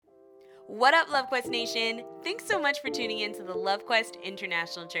What up, LoveQuest Nation? Thanks so much for tuning in to the LoveQuest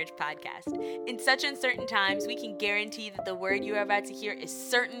International Church podcast. In such uncertain times, we can guarantee that the word you are about to hear is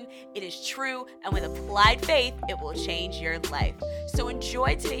certain, it is true, and with applied faith, it will change your life. So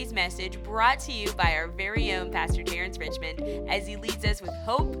enjoy today's message brought to you by our very own Pastor Terrence Richmond as he leads us with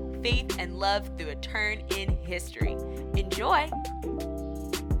hope, faith, and love through a turn in history. Enjoy!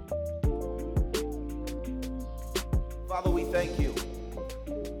 Father, we thank you.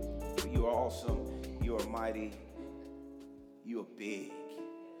 You are awesome. You are mighty. You are big.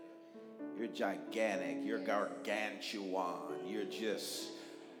 You're gigantic. You're gargantuan. You're just,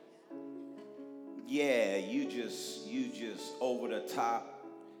 you just over the top,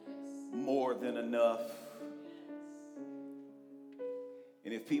 more than enough.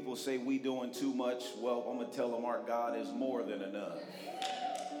 And if people say we doing too much, well, I'm going to tell them our God is more than enough.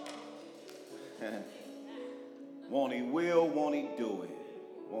 Won't he will, won't he do it?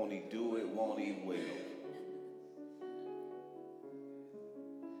 Won't he do it, won't he will?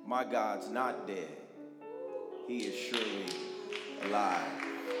 My God's not dead. He is surely alive.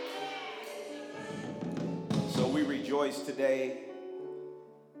 So we rejoice today.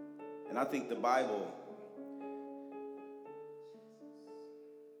 And I think the Bible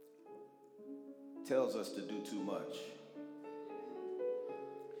tells us to do too much.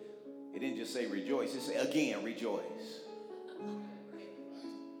 It didn't just say rejoice. It said, again, rejoice.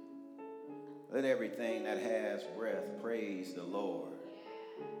 Let everything that has breath praise the Lord.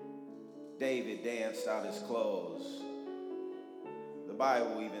 David danced out his clothes. The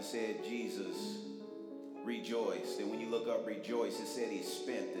Bible even said Jesus rejoiced. And when you look up rejoice, it said he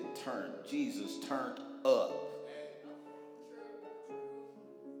spent and turned. Jesus turned up.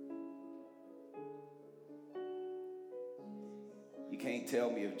 You can't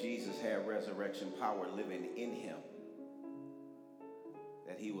tell me if Jesus had resurrection power living in him,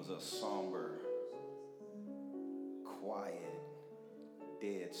 that he was a somber, quiet,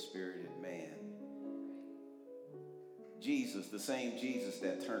 dead-spirited man. Jesus, the same Jesus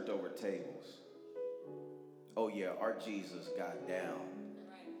that turned over tables. Oh yeah, our Jesus got down.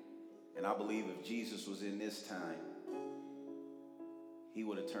 And I believe if Jesus was in this time, he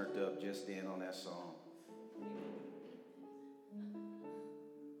would have turned up just then on that song.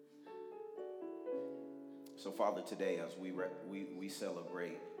 So, Father, today as we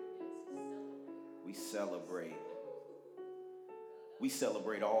celebrate, we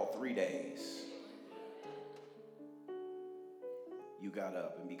celebrate all 3 days. You got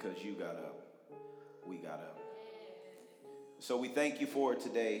up, and because you got up, we got up. So we thank you for it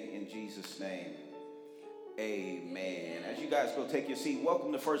today in Jesus' name. Amen. As you guys go take your seat,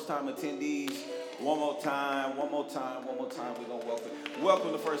 welcome to first-time attendees. One more time. We're going to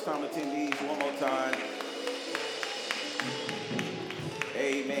welcome the first-time attendees one more time.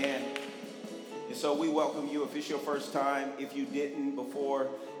 Amen. And so we welcome you if it's your first time. If you didn't before,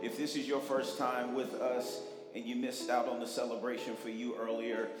 if this is your first time with us and you missed out on the celebration for you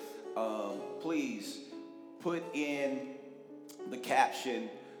earlier, please put in the caption,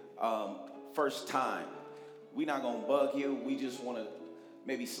 first time. We're not going to bug you. We just want to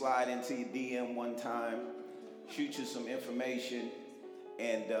maybe slide into your DM one time, shoot you some information,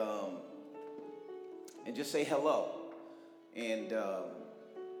 and just say hello. And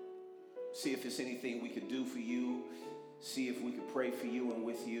see if it's anything we could do for you. See if we could pray for you and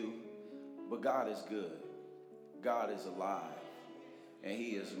with you. But God is good. God is alive. And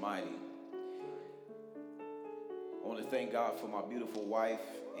he is mighty. I want to thank God for my beautiful wife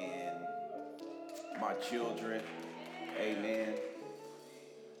and my children. Amen.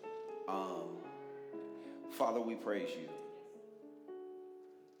 Father, we praise you.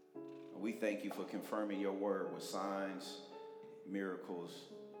 We thank you for confirming your word with signs, miracles,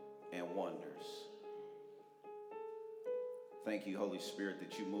 and wonders. Thank you, Holy Spirit,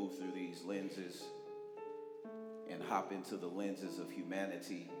 that you move through these lenses and hop into the lenses of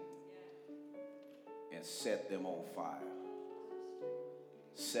humanity and set them on fire.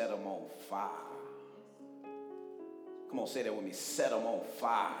 Set them on fire. Come on, say that with me. Set them on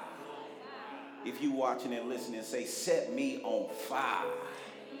fire. If you watching and listening, say, set me on fire.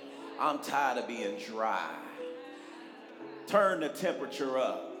 I'm tired of being dry. Turn the temperature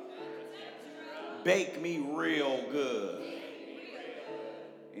up. Bake me real good.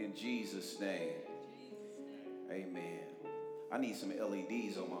 In Jesus' name. Amen. I need some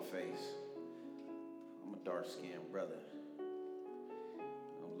LEDs on my face. I'm a dark-skinned brother.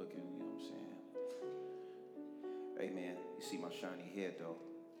 I'm looking, you know what I'm saying? Amen. You see my shiny head, though.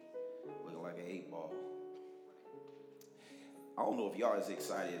 Looking like an 8-ball. I don't know if y'all as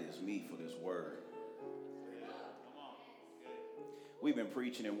excited as me for this word. We've been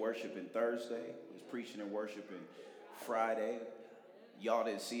preaching and worshiping Thursday. We was preaching and worshiping Friday. Y'all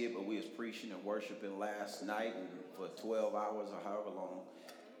didn't see it, but we was preaching and worshiping last night and for 12 hours or however long.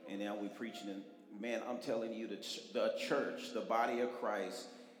 And now we're preaching. And man, I'm telling you, the church, the body of Christ,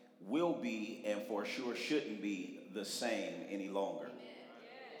 will be and for sure shouldn't be the same any longer.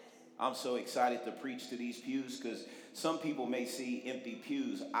 I'm so excited to preach to these pews because some people may see empty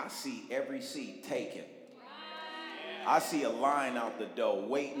pews. I see every seat taken. I see a line out the door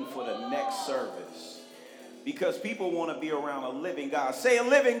waiting for the next service because people want to be around a living God. Say a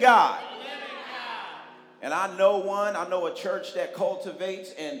living God. And I know a church that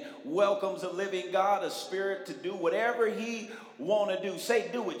cultivates and welcomes a living God, a spirit to do whatever he want to do.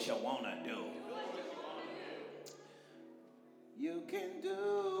 Say, do what you want to do. You can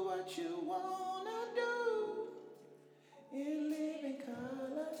do what you want to do in living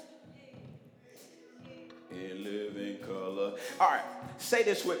color. In living color. All right, say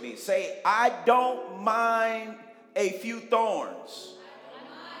this with me. Say, I don't mind a few thorns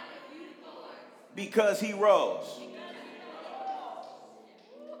because he rose.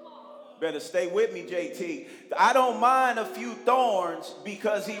 Better stay with me, JT. I don't mind a few thorns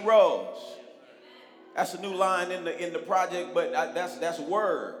because he rose. That's a new line in the project, but that's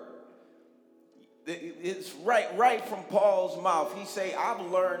word. It's right from Paul's mouth. He say, I've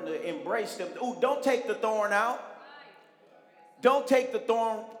learned to embrace them. Ooh, don't take the thorn out. Don't take the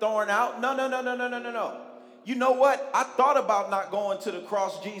thorn out. No. You know what? I thought about not going to the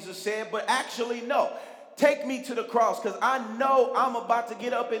cross, Jesus said, but actually, no. Take me to the cross because I know I'm about to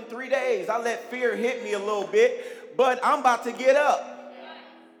get up in 3 days. I let fear hit me a little bit, but I'm about to get up.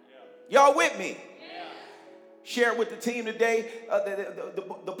 Y'all with me? Share with the team today,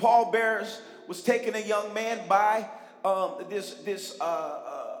 the pallbearers was taking a young man by this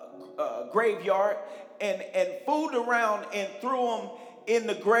graveyard and fooled around and threw him in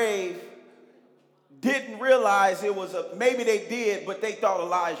the grave. Didn't realize it was maybe they did, but they thought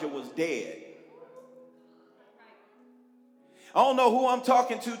Elijah was dead. I don't know who I'm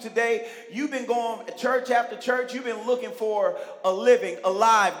talking to today. You've been going church after church. You've been looking for a living,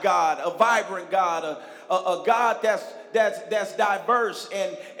 alive God, a vibrant God, a God that's diverse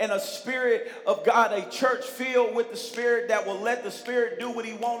and a spirit of God, a church filled with the Spirit that will let the Spirit do what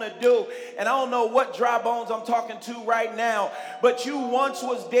he want to do. And I don't know what dry bones I'm talking to right now, but you once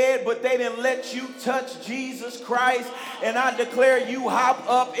was dead, but they didn't let you touch Jesus Christ. And I declare you hop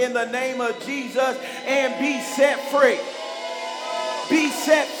up in the name of Jesus and be set free. Be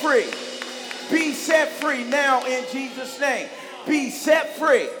set free. Be set free now in Jesus' name. Be set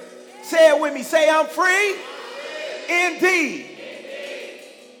free. Say it with me. Say, I'm free indeed.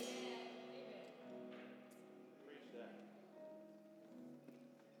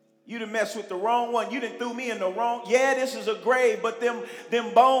 You done messed with the wrong one. You done threw me in the wrong. Yeah, this is a grave, but them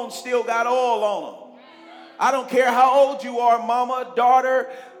bones still got oil on them. I don't care how old you are, mama, daughter,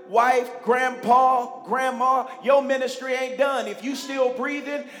 wife, grandpa, grandma, your ministry ain't done. If you still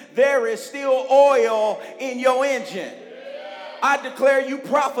breathing, there is still oil in your engine. I declare you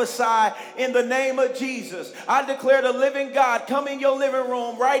prophesy in the name of Jesus. I declare the living God come in your living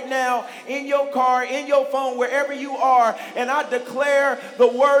room right now, in your car, in your phone, wherever you are. And I declare the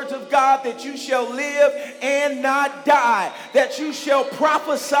words of God that you shall live and not die, that you shall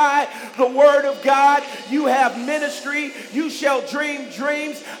prophesy the word of God. You have ministry. You shall dream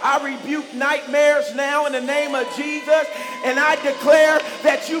dreams. I rebuke nightmares now in the name of Jesus. And I declare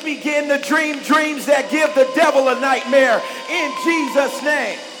that you begin to dream dreams that give the devil a nightmare in Jesus'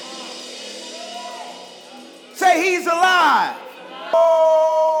 name. Say, he's alive.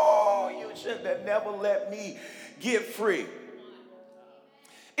 Oh, you should have never let me get free.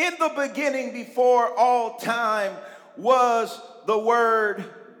 In the beginning, before all time, was the Word,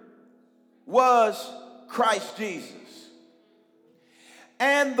 was Christ Jesus.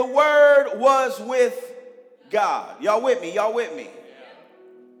 And the Word was with God. Y'all with me? Y'all with me?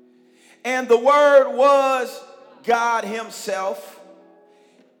 And the Word was God himself.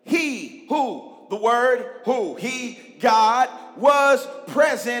 He, who? The Word, who? He, God, was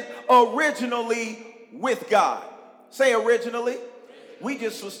present originally with God. Say originally. We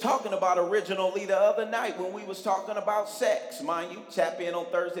just was talking about originally the other night when we was talking about sex. Mind you, tap in on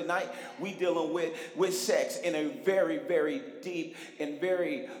Thursday night. We dealing with sex in a very, very deep and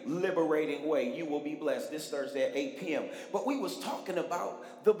very liberating way. You will be blessed this Thursday at 8 p.m. But we was talking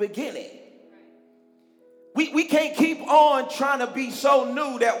about the beginning. We can't keep on trying to be so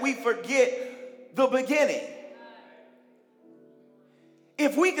new that we forget the beginning.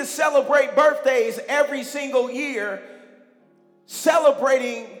 If we could celebrate birthdays every single year,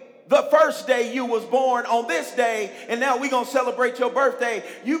 celebrating the first day you was born on this day, and now we're going to celebrate your birthday,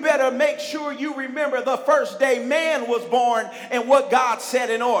 you better make sure you remember the first day man was born and what God set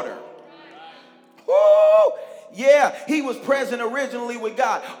in order. Woo! Yeah, he was present originally with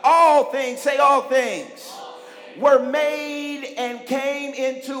God. All things, say all things, were made and came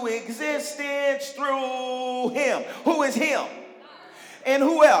into existence through him. Who is him? And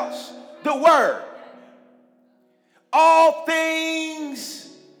who else? The Word. All things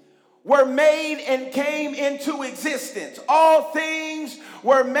were made and came into existence. All things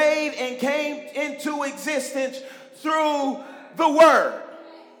were made and came into existence through the Word.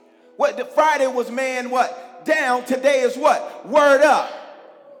 What the Friday was man what? Down. Today is what? Word up.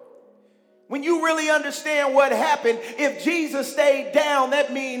 When you really understand what happened, if Jesus stayed down,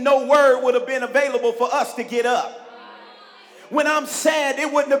 that means no word would have been available for us to get up. When I'm sad,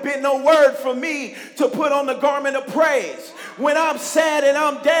 it wouldn't have been no word for me to put on the garment of praise. When I'm sad and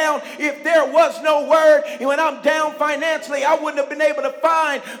I'm down, if there was no word, and when I'm down financially, I wouldn't have been able to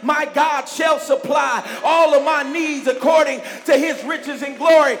find my God shall supply all of my needs according to his riches and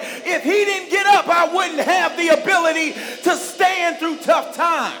glory. If he didn't get up, I wouldn't have the ability to stand through tough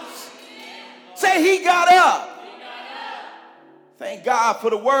times. Say he got up. Thank God for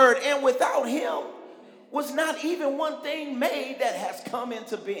the word. And without him was not even one thing made that has come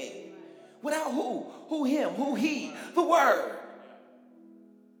into being. Without who? Who him? Who he? The word.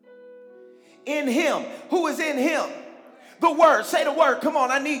 In him. Who is in him? The word. Say the word. Come on,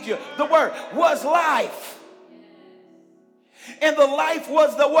 I need you. The word was life. And the life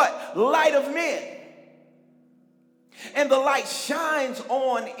was the what? Light of men. And the light shines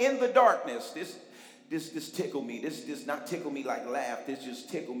on in the darkness. This tickled me. This not tickle me like laugh. This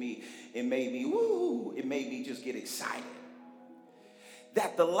just tickled me. It made me, woo. It made me just get excited.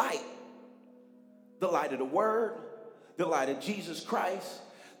 That the light of the word, the light of Jesus Christ,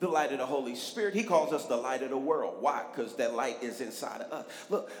 the light of the Holy Spirit. He calls us the light of the world. Why? Because that light is inside of us.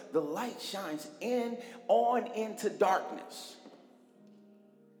 Look, the light shines on into darkness.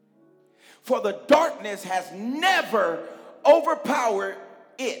 For the darkness has never overpowered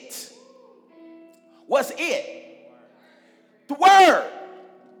it. What's it? The word.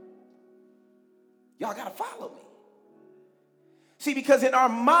 Y'all got to follow me. See, because in our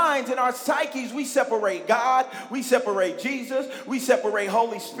minds, in our psyches, we separate God, we separate Jesus, we separate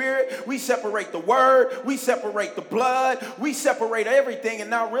Holy Spirit, we separate the Word, we separate the blood, we separate everything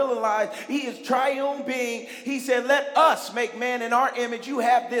and now realize he is triune being. He said, let us make man in our image. You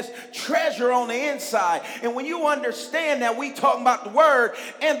have this treasure on the inside. And when you understand that, we talking about the Word,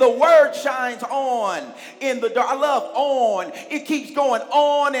 and the Word shines on in the dark. I love on. It keeps going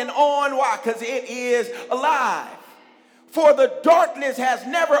on and on. Why? Because it is alive. For the darkness has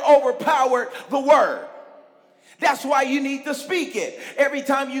never overpowered the word. That's why you need to speak it. Every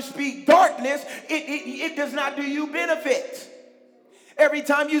time you speak darkness, it does not do you benefit. Every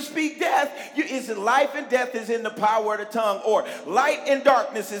time you speak death, is it life and death is in the power of the tongue, or light and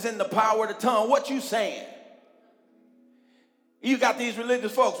darkness is in the power of the tongue. What you saying? You got these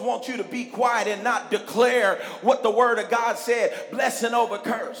religious folks want you to be quiet and not declare what the word of God said, blessing over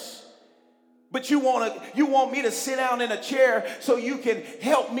curse. But you want me to sit down in a chair so you can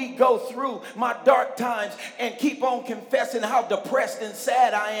help me go through my dark times and keep on confessing how depressed and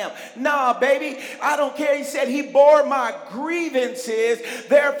sad I am. Nah, baby, I don't care. He said he bore my grievances.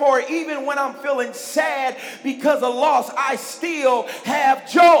 Therefore, even when I'm feeling sad because of loss, I still have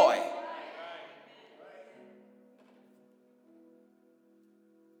joy.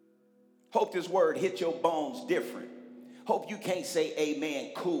 Hope this word hit your bones different. Hope you can't say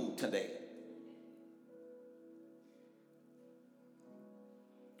amen cool today.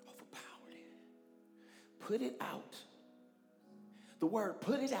 Put it out. The word,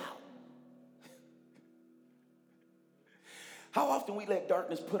 put it out. How often we let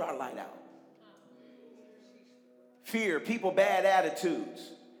darkness put our light out? Fear, people, bad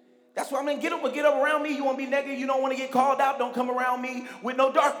attitudes. That's why I'm going to get up around me. You want to be negative? You don't want to get called out? Don't come around me with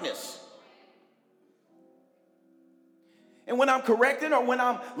no darkness. And when I'm correcting or when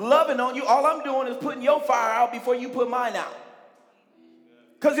I'm loving on you, all I'm doing is putting your fire out before you put mine out.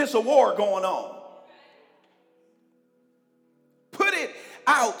 Because it's a war going on. Put it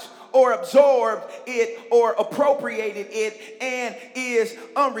out or absorbed it or appropriated it and is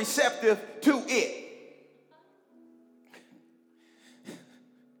unreceptive to it.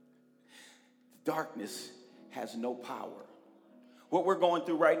 Darkness has no power. What we're going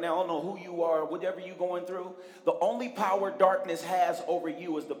through right now, I don't know who you are, whatever you're going through, the only power darkness has over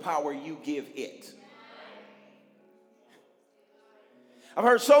you is the power you give it. I've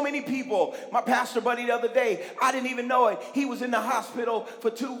heard so many people, my pastor buddy the other day, I didn't even know it. He was in the hospital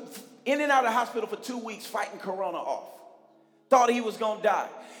in and out of the hospital for 2 weeks fighting corona off. Thought he was going to die.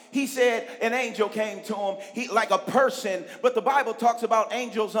 He said an angel came to him, like a person, but the Bible talks about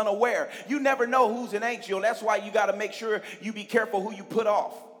angels unaware. You never know who's an angel. That's why you got to make sure you be careful who you put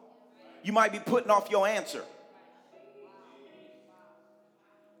off. You might be putting off your answer.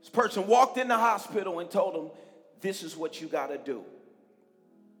 This person walked in the hospital and told him, this is what you got to do.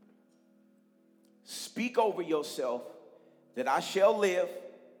 Speak over yourself that I shall live.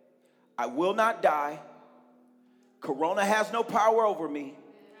 I will not die. Corona has no power over me.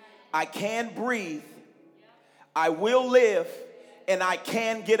 I can breathe. I will live, and I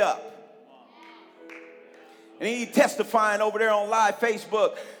can get up. And he testifying over there on live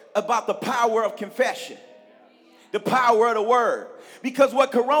Facebook about the power of confession, the power of the word. Because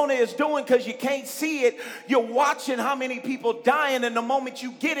what corona is doing, because you can't see it, you're watching how many people dying, and the moment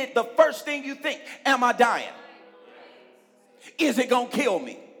you get it, the first thing you think, am I dying? Is it going to kill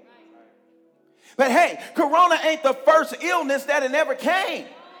me? But hey, corona ain't the first illness that it ever came.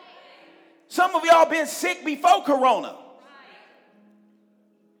 Some of y'all been sick before corona.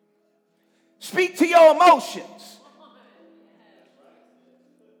 Speak to your emotions.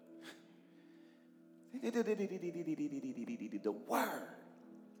 The word.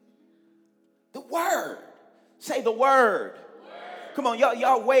 The word. Say the word. Come on,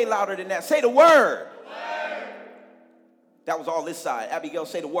 y'all way louder than that. Say the word. That was all this side. Abigail,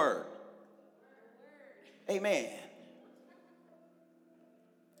 say the word. Amen.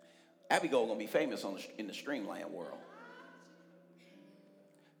 Abigail gonna be famous in the Streamland world.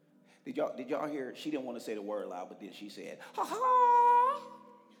 Did y'all hear? She didn't want to say the word loud, but then she said, "Ha ha."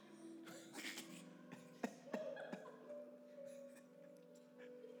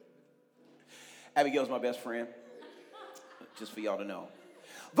 Abigail's my best friend. Just for y'all to know,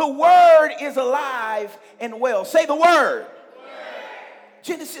 the word is alive and well. Say the word.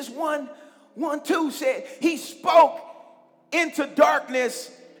 Genesis 1:2 said he spoke into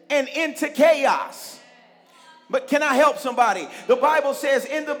darkness and into chaos. But can I help somebody? The Bible says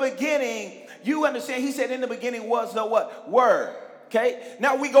in the beginning, you understand, he said in the beginning was the what? Word. Okay?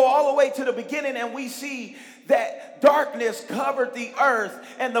 Now we go all the way to the beginning and we see that darkness covered the earth,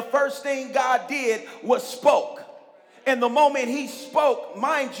 and the first thing God did was spoke. And the moment he spoke,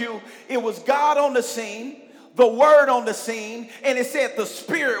 mind you, it was God on the scene, the word on the scene, and it said the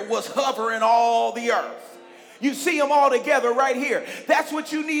Spirit was hovering all the earth. You see them all together right here. That's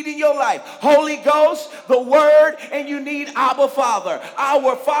what you need in your life. Holy Ghost, the Word, and you need Abba Father.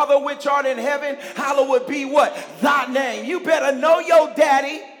 Our Father which art in heaven, hallowed be what? Thy name. You better know your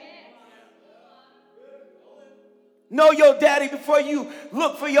daddy. Know your daddy before you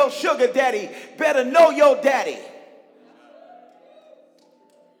look for your sugar daddy. Better know your daddy.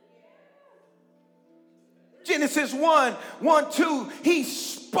 Genesis 1:2, he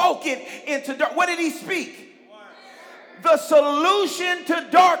spoke it into dark. What did he speak? The solution to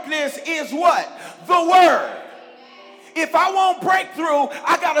darkness is what? The word. If I want breakthrough,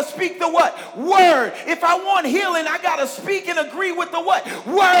 I got to speak the what? Word. If I want healing, I got to speak and agree with the what?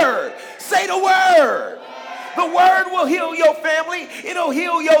 Word. Say the word. The word will heal your family. It'll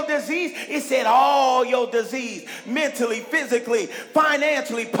heal your disease. It said all your disease, mentally, physically,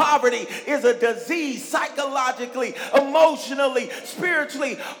 financially. Poverty is a disease, psychologically, emotionally,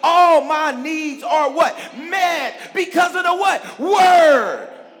 spiritually. All my needs are what? Met because of the what? Word.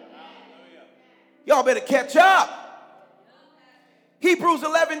 Y'all better catch up. Hebrews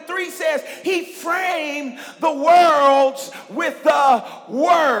 11:3 says he framed the worlds with the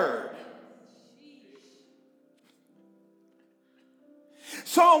word.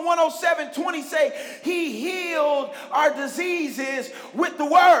 Psalm 107:20 say he healed our diseases with the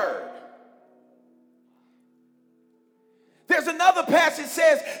word. There's another passage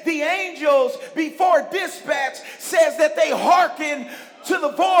says the angels before dispatch says that they hearken to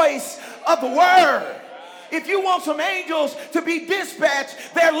the voice of the word. If you want some angels to be dispatched,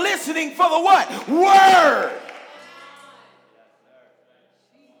 they're listening for the what? Word.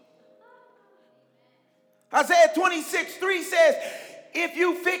 Isaiah 26:3 says, if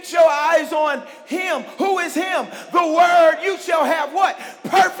you fix your eyes on him, who is him? The word, you shall have what?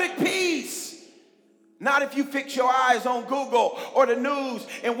 Perfect peace. Not if you fix your eyes on Google or the news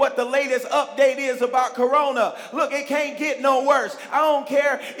and what the latest update is about corona. Look, it can't get no worse. I don't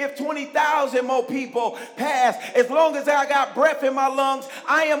care if 20,000 more people pass. As long as I got breath in my lungs,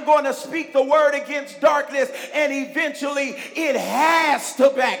 I am going to speak the word against darkness, and eventually it has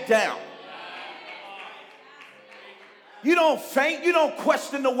to back down. You don't faint. You don't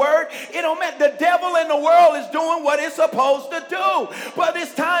question the word. It don't matter. The devil in the world is doing what it's supposed to do. But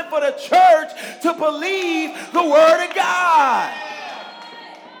it's time for the church to believe the word of God.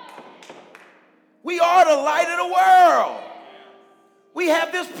 We are the light of the world. We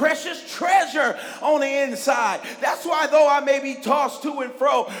have this precious treasure on the inside. That's why though I may be tossed to and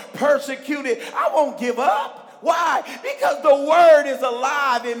fro, persecuted, I won't give up. Why? Because the word is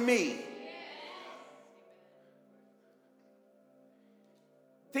alive in me.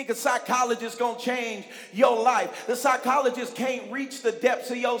 Think a psychologist gonna change your life. The psychologist can't reach the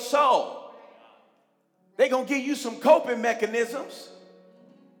depths of your soul. They're gonna give you some coping mechanisms.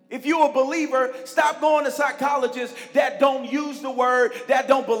 If you're a believer, stop going to psychologists that don't use the word, that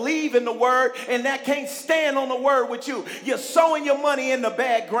don't believe in the word, and that can't stand on the word with you. You're sowing your money in the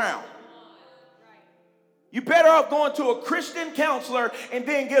bad ground. You're better off going to a Christian counselor and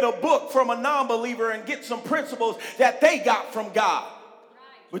then get a book from a non-believer and get some principles that they got from God,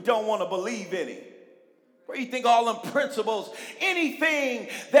 but don't want to believe in it. Where you think all them principles, anything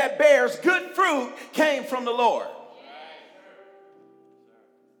that bears good fruit came from the Lord.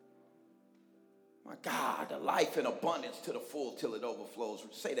 My God, the life in abundance to the full till it overflows.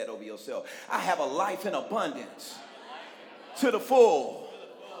 Say that over yourself. I have a life in abundance to the full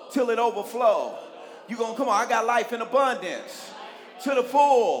till it overflows. You gonna come on? I got life in abundance to the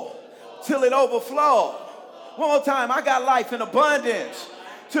full till it overflows. One more time. I got life in abundance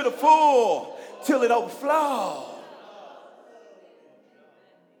to the full till it overflows.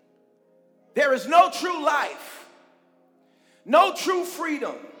 There is no true life, no true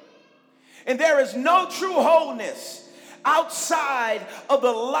freedom, and there is no true wholeness outside of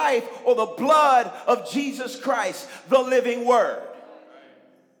the life or the blood of Jesus Christ, the living word.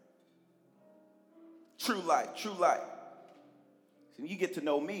 True life, true life. So you get to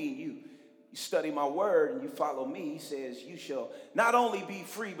know me, you study my word and you follow me. He says you shall not only be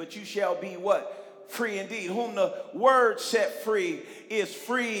free, but you shall be what? Free indeed. Whom the word set free is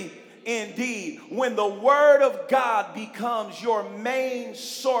free indeed. When the word of God becomes your main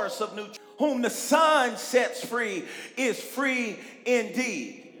source of nutrition, whom the Son sets free is free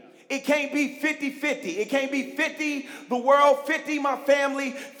indeed. It can't be 50-50. It can't be 50 the world, 50 my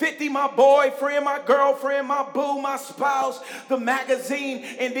family, 50 my boyfriend, my girlfriend, my boo, my spouse, the magazine,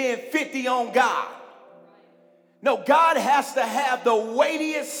 and then 50 on God. No, God has to have the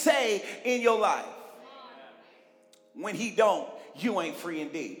weightiest say in your life. When he don't, you ain't free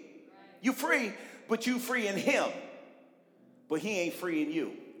indeed. You free, but you free in him. But he ain't free in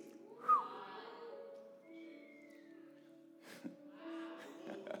you.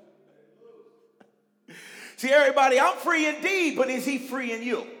 See, everybody, I'm free indeed, but is he free in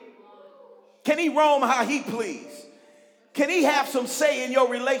you? Can he roam how he please? Can he have some say in your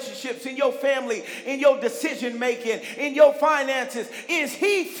relationships, in your family, in your decision making, in your finances? Is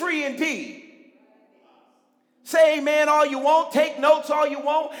he free indeed? Say amen all you want, take notes all you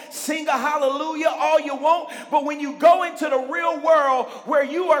want, sing a hallelujah all you want, but when you go into the real world where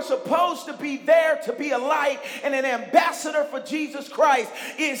you are supposed to be there to be a light and an ambassador for Jesus Christ,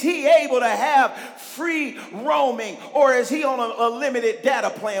 is he able to have free roaming, or is he on a limited data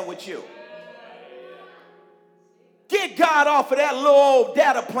plan with you? Get God off of that little old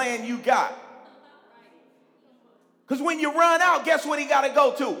data plan you got. Because when you run out, guess what he got to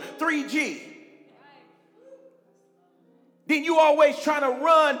go to? 3G. Then you always trying to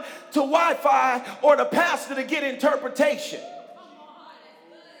run to Wi-Fi or the pastor to get interpretation.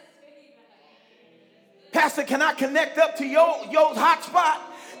 Pastor, can I connect up to your hotspot?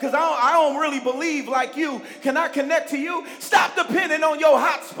 Because I don't really believe like you. Can I connect to you? Stop depending on your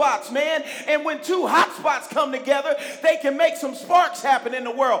hotspots, man. And when two hotspots come together, they can make some sparks happen in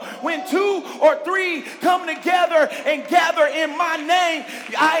the world. When 2 or 3 come together and gather in my name,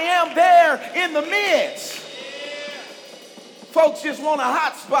 I am there in the midst. Folks just want a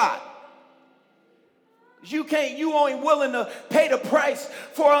hot spot. You ain't willing to pay the price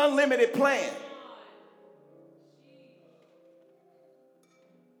for an unlimited plan.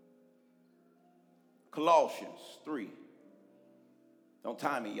 Colossians 3. Don't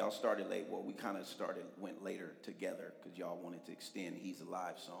time me, y'all started late. Well, we kind of went later together because y'all wanted to extend He's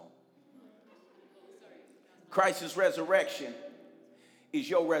Alive song. Christ's resurrection is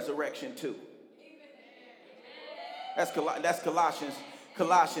your resurrection too. That's Colossians,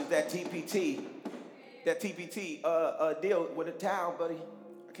 that TPT deal with a towel, buddy.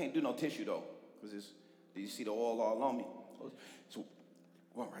 I can't do no tissue though, because did you see the oil all on me? So,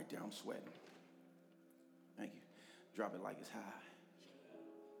 well, right there, I'm sweating. Thank you. Drop it like it's high.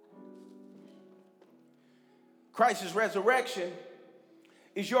 Christ's resurrection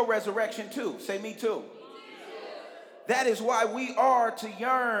is your resurrection too. Say me too. That is why we are to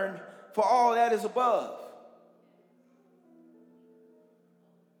yearn for all that is above.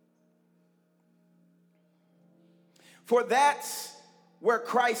 For that's where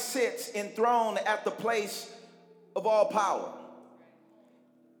Christ sits enthroned at the place of all power.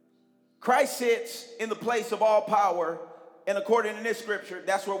 Christ sits in the place of all power, and according to this scripture,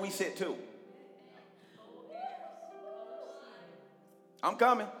 that's where we sit too. I'm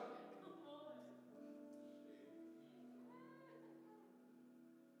coming.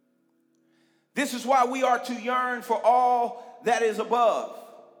 This is why we are to yearn for all that is above.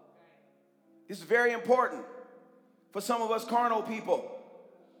 This is very important for some of us carnal people.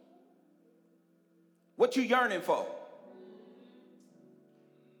 What you yearning for?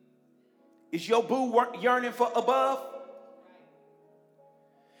 Is your boo yearning for above?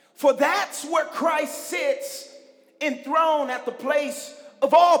 For that's where Christ sits enthroned at the place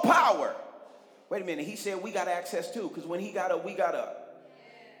of all power. Wait a minute, he said we got access too, because when he got up, we got up.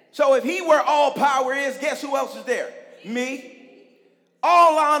 So if he where all power is, guess who else is there? Me.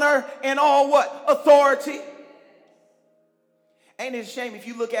 All honor and all what? Authority. Ain't it a shame if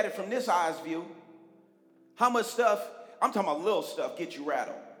you look at it from this eye's view, how much stuff, I'm talking about little stuff, get you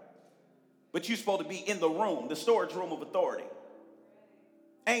rattled. But you're supposed to be in the room, the storage room of authority.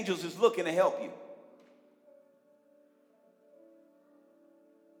 Angels is looking to help you.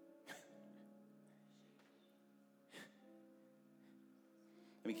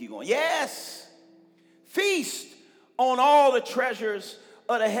 Let me keep going. Yes. Feast on all the treasures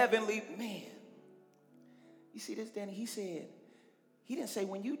of the heavenly man. You see this, Danny? He said, he didn't say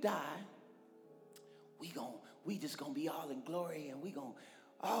when you die, we just gonna be all in glory and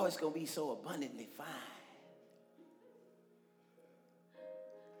it's gonna be so abundantly fine.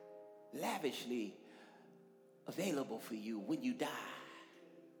 Lavishly available for you when you die.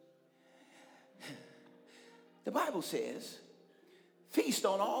 The Bible says, feast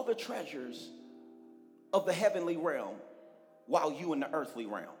on all the treasures of the heavenly realm while you in the earthly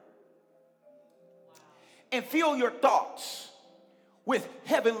realm. And fill your thoughts with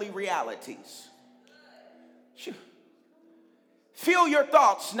heavenly realities. Fill your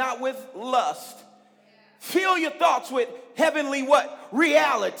thoughts not with lust. Fill your thoughts with heavenly what?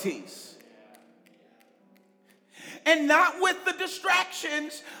 Realities. And not with the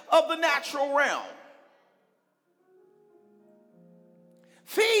distractions of the natural realm.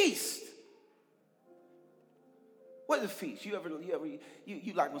 Feast. What is a feast? You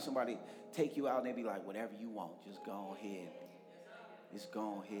like when somebody take you out and they be like, whatever you want, just go ahead. Just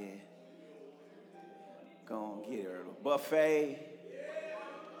go ahead. Go and get her a buffet.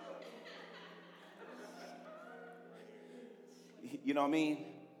 You know what I mean?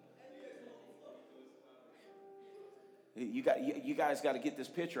 You guys got to get this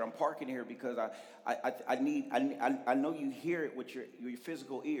picture. I'm parking here because I know you hear it with your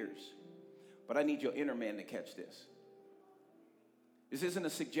physical ears, but I need your inner man to catch this. This isn't a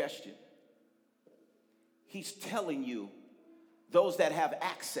suggestion. He's telling you, those that have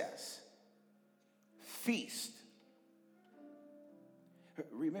access, feast.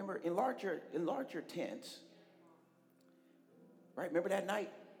 Remember, enlarge your tents. Right? Remember that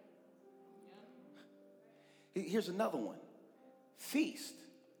night? Here's another one. Feast.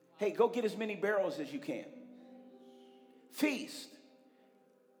 Hey, go get as many barrels as you can. Feast.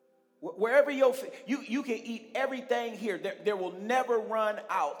 Wherever you can eat everything here. There will never run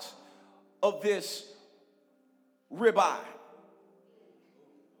out of this ribeye.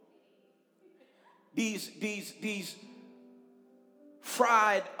 These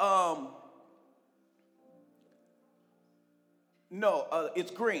fried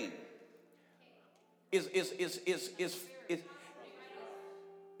it's green. It's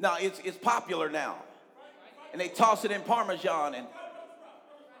popular now. And they toss it in Parmesan and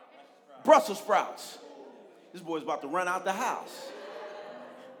Brussels sprouts. This boy's about to run out the house.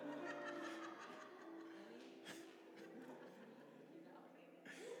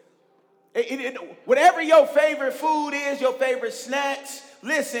 Whatever your favorite food is, your favorite snacks,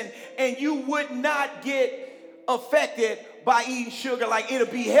 listen, and you would not get affected by eating sugar, like it'll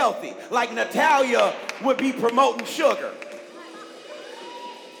be healthy. Like Natalia would be promoting sugar.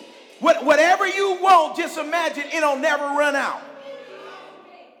 Whatever you want, just imagine it'll never run out.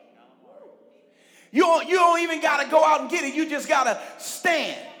 You don't even got to go out and get it. You just got to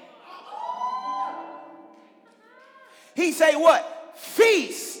stand. He say what?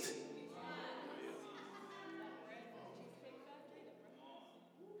 Feast.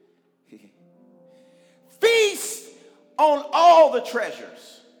 Feast on all the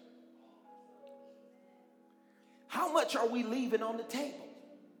treasures. How much are we leaving on the table?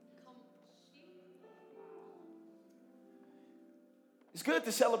 It's good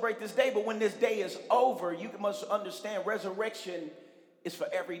to celebrate this day, but when this day is over, you must understand resurrection is for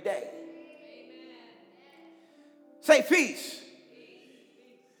every day. Say peace.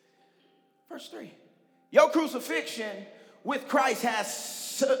 Verse 3. Your crucifixion with Christ has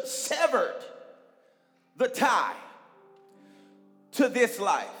severed the tie to this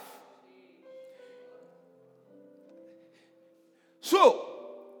life. So,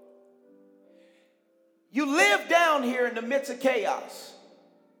 you live down here in the midst of chaos,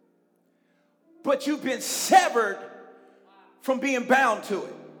 but you've been severed from being bound to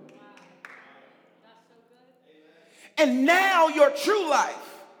it. And now your true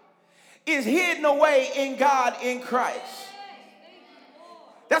life is hidden away in God in Christ.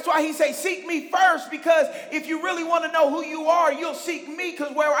 That's why he says, seek me first, because if you really want to know who you are, you'll seek me,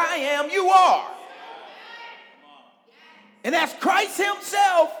 because where I am, you are. And as Christ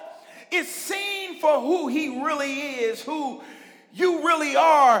himself is seen for who he really is, who you really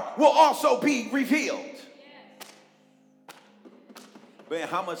are will also be revealed. Man,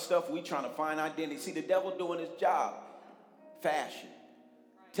 how much stuff we trying to find identity. See, the devil doing his job. Fashion,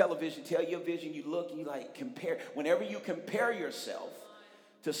 television, tell your vision, you look and you like compare. Whenever you compare yourself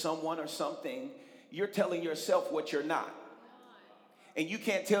to someone or something, you're telling yourself what you're not. And you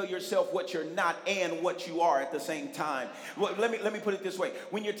can't tell yourself what you're not and what you are at the same time. Well, let me put it this way.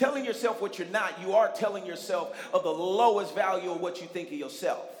 When you're telling yourself what you're not, you are telling yourself of the lowest value of what you think of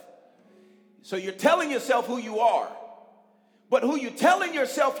yourself. So you're telling yourself who you are. But who you're telling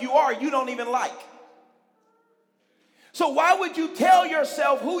yourself you are, you don't even like. So why would you tell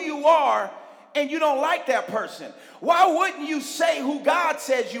yourself who you are and you don't like that person? Why wouldn't you say who God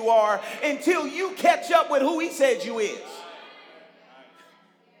says you are until you catch up with who he says you is?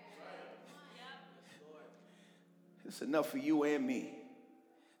 It's enough for you and me.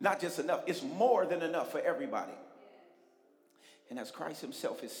 Not just enough, it's more than enough for everybody. And as Christ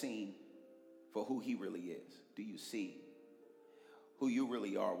himself is seen for who he really is, do you see who you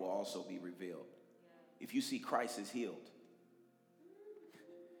really are will also be revealed? If you see Christ is healed,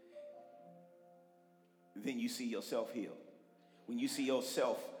 then you see yourself healed. When you see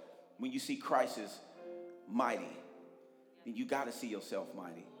yourself, when you see Christ is mighty, then you got to see yourself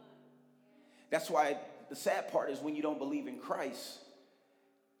mighty. That's why the sad part is when you don't believe in Christ,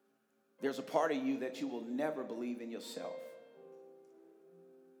 there's a part of you that you will never believe in yourself.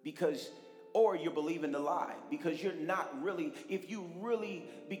 Or you're believing the lie, because you're not really, if you really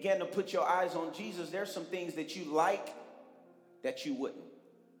begin to put your eyes on Jesus, there's some things that you like that you wouldn't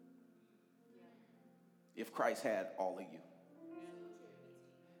if Christ had all of you.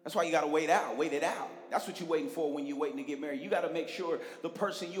 That's why you got to wait it out. That's what you're waiting for when you're waiting to get married. You got to make sure the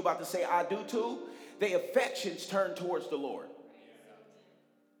person you're about to say I do to, their affections turn towards the Lord.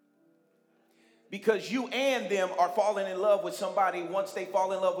 Because you and them are falling in love with somebody. Once they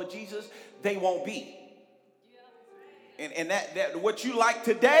fall in love with Jesus, they won't be. And that what you like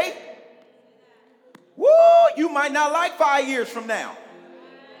today, woo, you might not like 5 years from now.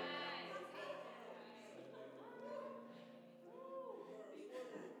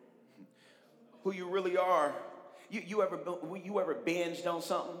 Who you really are. You ever binged on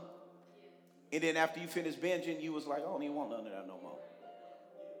something? And then after you finish binging, you was like, I don't even want none of that no more.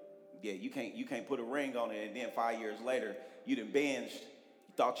 Yeah, you can't put a ring on it, and then 5 years later, you done binged.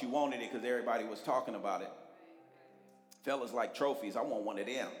 You thought you wanted it because everybody was talking about it. Fellas like trophies. I want one of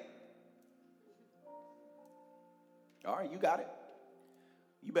them. All right, you got it.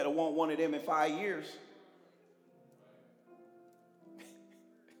 You better want one of them in 5 years.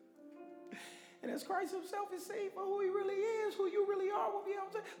 And as Christ himself is saying for who he really is, who you really are, will be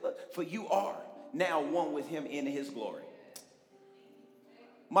able to say, look, for you are now one with him in his glory.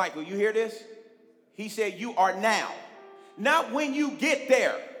 Michael, you hear this? He said you are now. Not when you get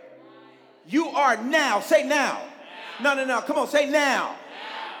there. You are now. Say now. No. Come on, say now.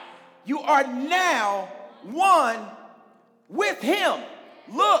 You are now one with him.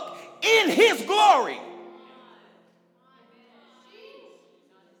 Look, in his glory.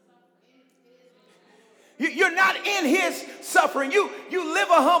 You're not in his suffering. You live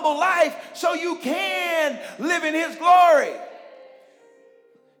a humble life so you can live in his glory.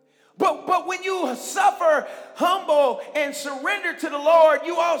 But when you suffer humble and surrender to the Lord,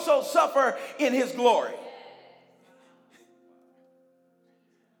 you also suffer in his glory.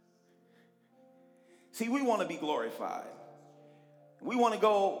 See, we want to be glorified. We want to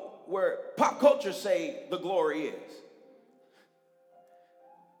go where pop culture say the glory is.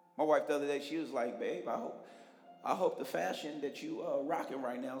 My wife the other day, she was like, babe, I hope the fashion that you rocking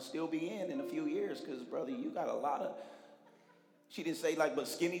right now still be in a few years, because, brother, you got a lot of, she didn't say like, but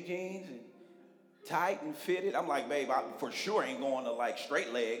skinny jeans and tight and fitted. I'm like, babe, I for sure ain't going to like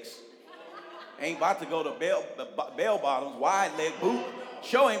straight legs. Ain't about to go to bell bottoms, wide leg boot.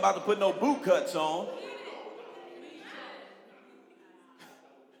 Sure ain't about to put no boot cuts on.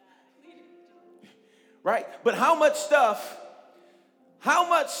 Right? But how much stuff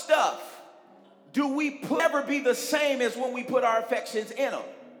do we ever be the same as when we put our affections in them?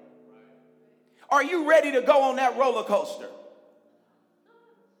 Are you ready to go on that roller coaster?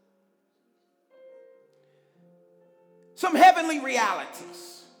 Some heavenly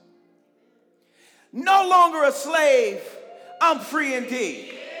realities. No longer a slave, I'm free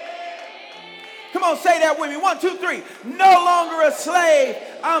indeed. Come on, say that with me. 1, 2, 3. No longer a slave,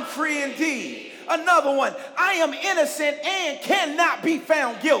 I'm free indeed. Another one. I am innocent and cannot be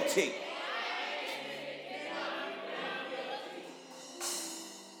found guilty.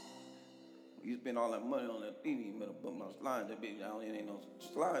 You spend all that money on that TV, you better put my slides up. There ain't no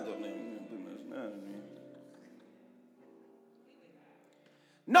slides up there.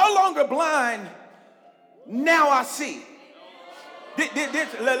 No longer blind, now I see.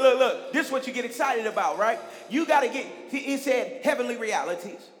 Look, this is what you get excited about, right? You got to get, it said heavenly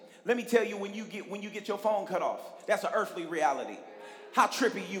realities. Let me tell you, when you get your phone cut off, that's an earthly reality. How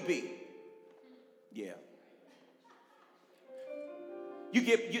trippy you be. Yeah. You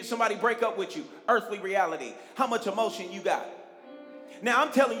get somebody break up with you, earthly reality. How much emotion you got. Now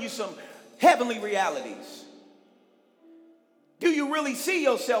I'm telling you some heavenly realities. Do you really see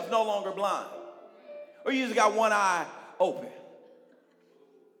yourself no longer blind? Or you just got one eye open?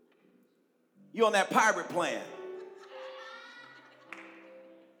 You on that pirate plan.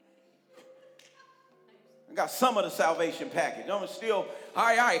 I got some of the salvation package. I'm still,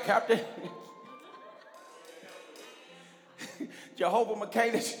 all right, Captain. Jehovah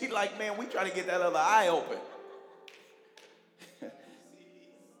McCain, she like, man, we trying to get that other eye open.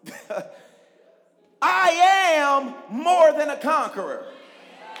 I am more than a conqueror.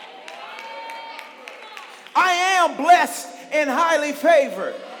 I am blessed and highly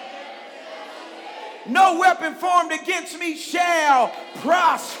favored. No weapon formed against me shall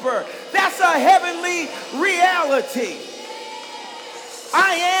prosper. That's a heavenly reality.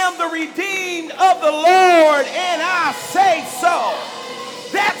 I am the redeemed of the Lord, and I say so.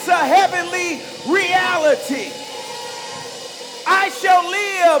 That's a heavenly reality. I shall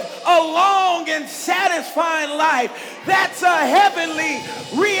live a long and satisfying life. That's a heavenly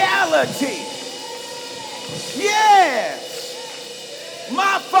reality. Yes.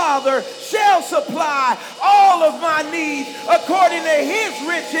 My Father shall supply all of my needs according to his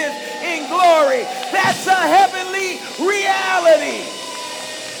riches in glory. That's a heavenly reality.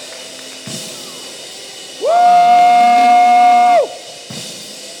 Woo!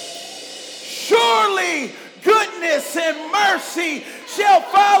 Surely goodness and mercy shall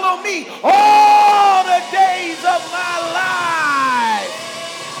follow me all the days of my life.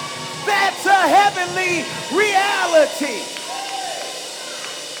 That's a heavenly reality.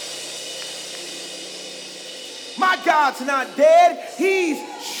 My God's not dead. He's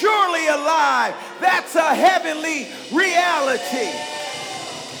surely alive. That's a heavenly reality.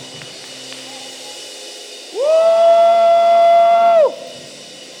 Woo!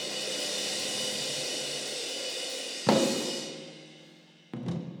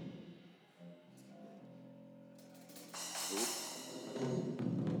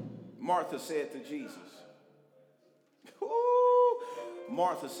 Martha said to Jesus.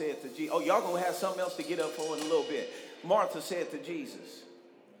 Martha said to Jesus. Oh, y'all gonna have something else to get up for in a little bit. Martha said to Jesus,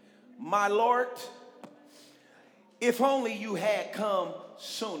 my Lord, if only you had come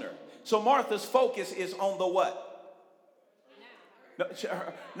sooner. So Martha's focus is on the what?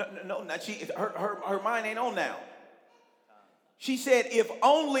 Her mind ain't on now. She said, if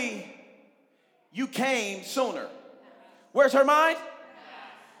only you came sooner. Where's her mind?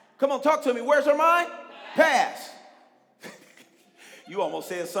 Come on, talk to me. Where's her mind? Past. You almost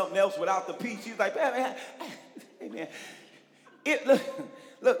said something else without the P. She's like, hey man.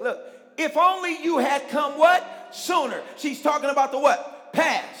 Look. If only you had come what? Sooner. She's talking about the what?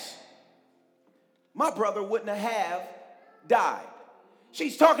 Past. My brother wouldn't have died.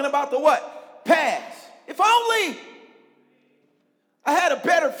 She's talking about the what? Past. If only I had a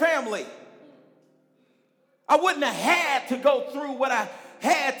better family, I wouldn't have had to go through what I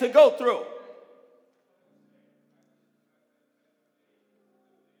had to go through.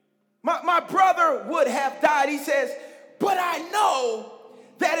 My brother would have died. He says, but I know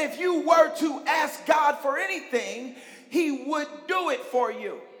that if you were to ask God for anything, he would do it for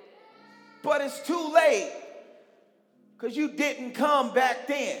you. But it's too late because you didn't come back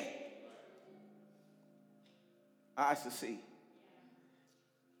then. Eyes to see.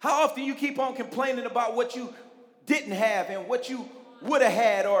 How often you keep on complaining about what you didn't have and what you would have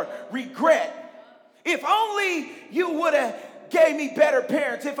had or regret? If only you would have gave me better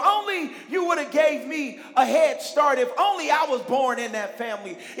parents. If only you would have gave me a head start. If only I was born in that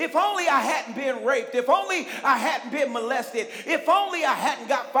family. If only I hadn't been raped. If only I hadn't been molested. If only I hadn't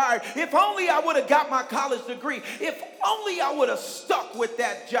got fired. If only I would have got my college degree. If only I would have stuck with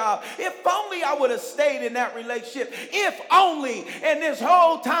that job. If only I would have stayed in that relationship. If only. And this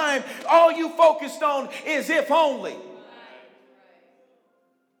whole time, all you focused on is if only.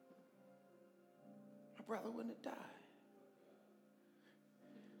 My brother wouldn't have died.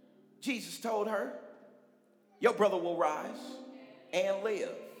 Jesus told her, your brother will rise and live.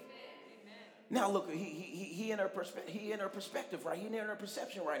 Amen. Now look, he in her perspective, right? He in her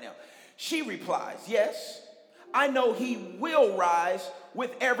perception right now. She replies, yes, I know he will rise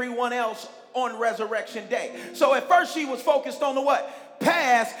with everyone else on resurrection day. So at first she was focused on the what?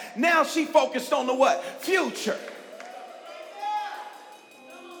 Past. Now she focused on the what? Future.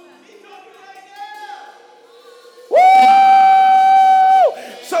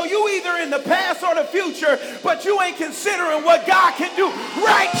 So you either in the past or the future, but you ain't considering what God can do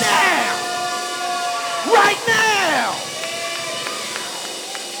right now. Right now.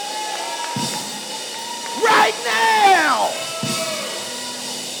 Right now.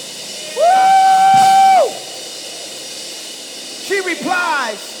 Woo! She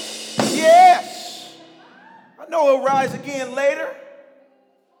replies, yes. I know he'll rise again later.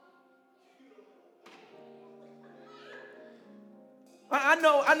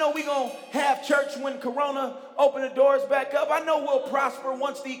 I know we're going to have church when Corona open the doors back up. I know we'll prosper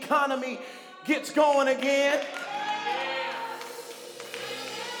once the economy gets going again.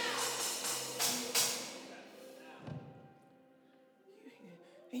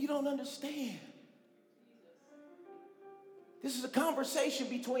 And you don't understand. This is a conversation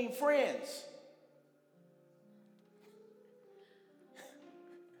between friends.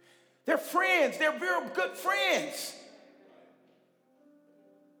 They're friends. They're very good friends.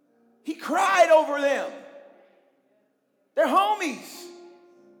 He cried over them. They're homies.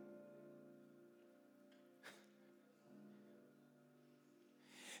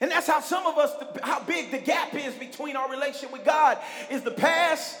 And that's how some of us, how big the gap is between our relationship with God is the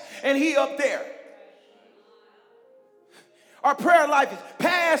past and he up there. Our prayer life is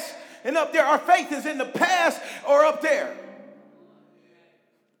past and up there. Our faith is in the past or up there.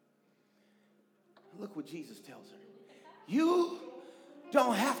 Look what Jesus tells her. You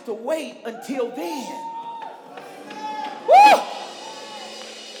don't have to wait until then. Woo!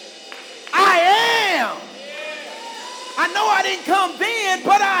 I am. I know I didn't come then,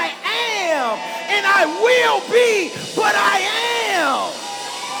 but I am. And I will be, but I am.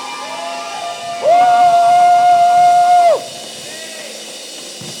 Woo!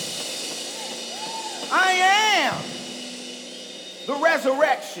 I am the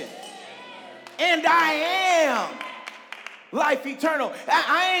resurrection. And I am life eternal.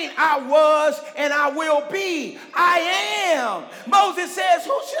 I was and I will be. I am. Moses says,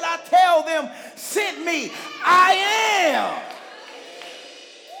 who should I tell them sent me? I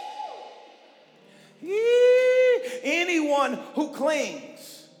am. Anyone who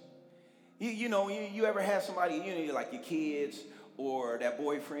clings. You ever have somebody, like your kids or that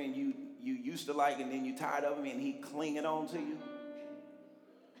boyfriend you used to like and then you tired of him and he clinging on to you?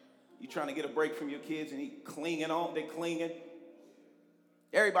 You trying to get a break from your kids and he clinging on, they clinging.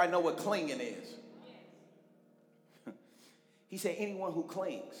 Everybody know what clinging is. He said, anyone who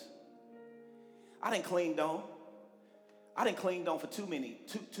clings. I didn't cling on. I didn't cling on for too many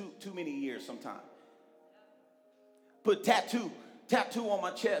years sometimes. Put tattoo on my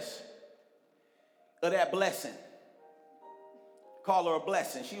chest of that blessing. Call her a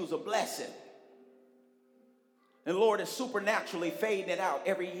blessing. She was a blessing. And the Lord is supernaturally fading it out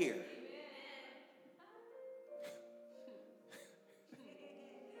every year.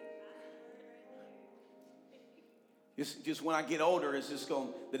 Just when I get older, it's just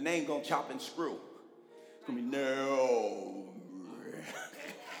the name gonna chop and screw. It's gonna be no.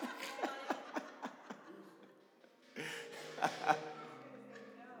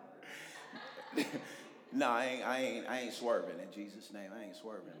 No, I ain't swerving in Jesus' name. I ain't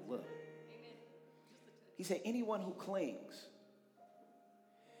swerving. Look. He said, anyone who clings.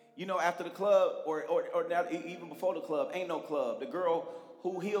 After the club or now, even before the club, ain't no club. The girl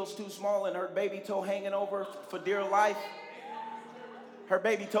who heels too small and her baby toe hanging over for dear life. Her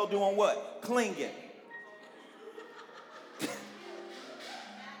baby toe doing what? Clinging.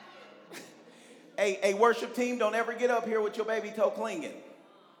 A worship team, don't ever get up here with your baby toe clinging.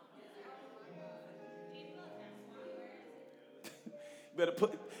 Better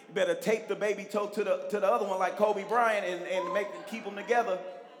put You better tape the baby toe to the other one like Kobe Bryant and keep them together.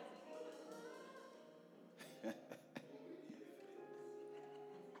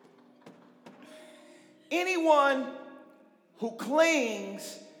 Anyone who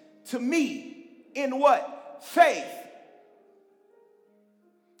clings to me in what? Faith.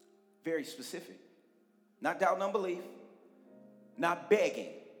 Very specific. Not doubt and unbelief. Not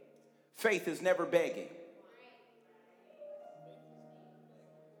begging. Faith is never begging.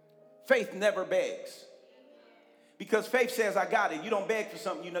 Faith never begs. Because faith says, I got it. You don't beg for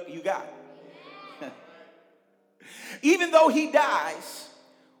something you got. Even though he dies,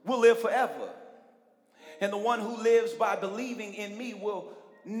 will live forever. And the one who lives by believing in me will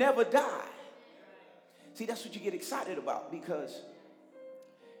never die. See, that's what you get excited about, because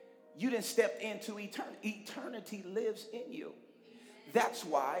you didn't step into eternity. Eternity lives in you. That's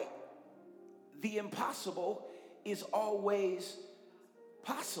why the impossible is always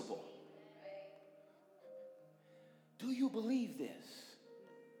possible. Do you believe this?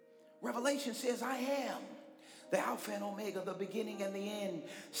 Revelation says, I am the Alpha and Omega, the beginning and the end,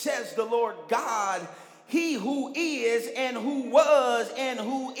 says the Lord God, he who is and who was and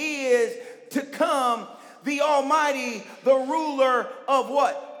who is to come, the Almighty, the ruler of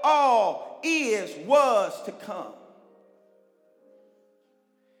what? All is, was to come.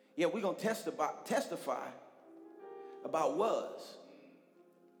 Yeah, we're going to testify about was.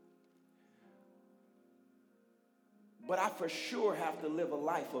 But I for sure have to live a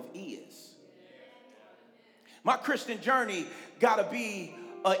life of is. My Christian journey got to be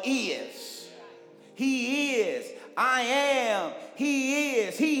a is. He is. I am. He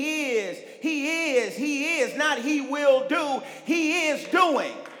is. He is. He is. He is. Not he will do. He is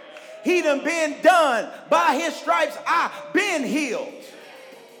doing. He done been done. By his stripes I been healed.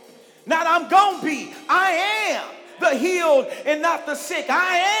 Not I'm gonna be. I am the healed and not the sick.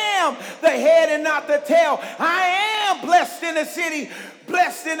 I am the head and not the tail. I am blessed in the city,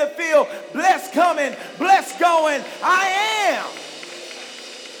 blessed in the field, blessed coming, blessed going. I am.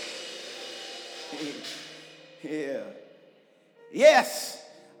 Yeah. Yes,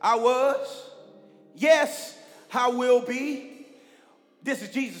 I was. Yes, I will be. This is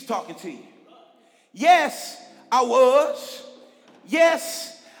Jesus talking to you. Yes, I was.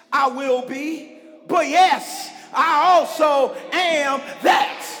 Yes, I will be. But yes, I also am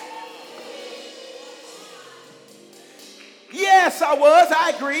that. Yes, I was. I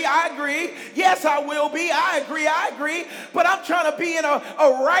agree. Yes, I will be. I agree. But I'm trying to be in a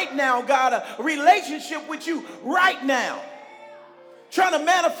right now, God, a relationship with you right now. Trying to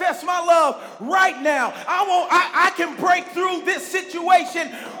manifest my love right now. I can break through this situation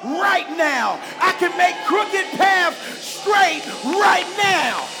right now. I can make crooked paths straight right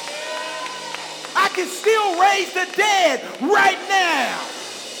now. I can still raise the dead right now.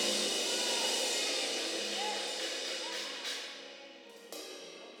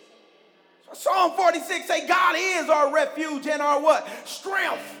 Psalm 46 say God is our refuge and our what?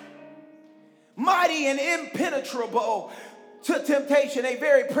 Strength. Mighty and impenetrable to temptation, a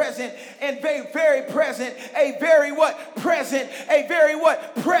very present and very present, a very what? Present, a very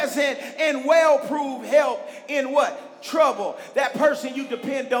what? Present and well-proved help in what? Trouble. That person you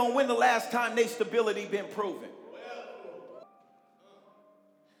depend on, when the last time they stability been proven?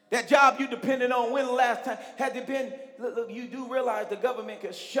 That job you depended on, when the last time had it been? Look, you do realize the government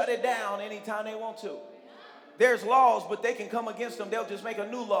can shut it down anytime they want to. There's laws, but they can come against them. They'll just make a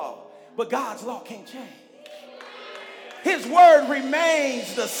new law. But God's law can't change. His word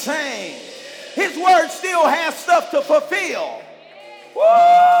remains the same. His word still has stuff to fulfill.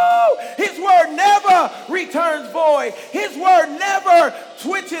 Woo! His word never returns void. His word never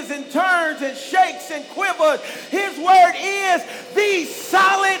twitches and turns and shakes and quivers. His word is the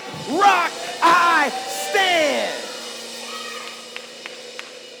solid rock I stand.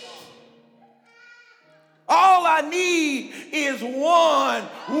 All I need is one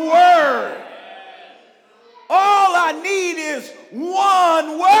word. All I need is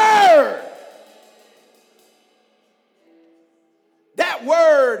one word. That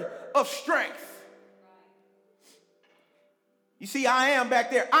word of strength. You see, I am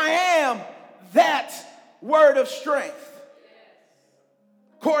back there. I am that word of strength.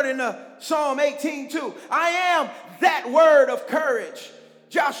 According to Psalm 18:2, I am that word of courage.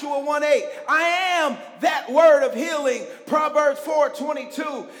 Joshua 1:8, I am that word of healing. Proverbs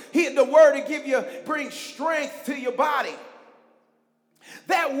 4:22, the word to bring strength to your body.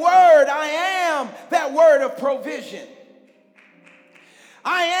 That word, I am that word of provision.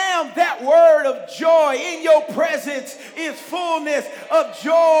 I am that word of joy. In your presence is fullness of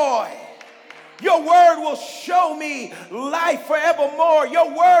joy. Your word will show me life forevermore. Your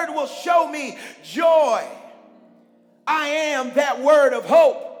word will show me joy. I am that word of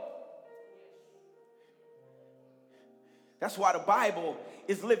hope. That's why the Bible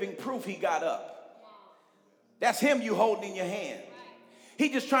is living proof he got up. That's him you holding in your hand. He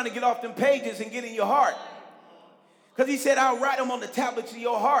just trying to get off them pages and get in your heart. Because he said, I'll write them on the tablets of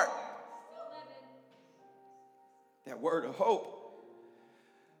your heart. That word of hope.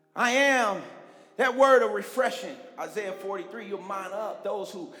 I am that word of refreshing. Isaiah 43, you'll mount up. Those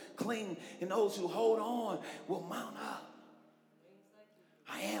who cling and those who hold on will mount up.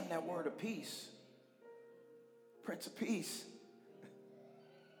 I am that word of peace. Prince of Peace.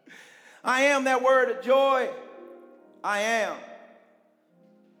 I am that word of joy. I am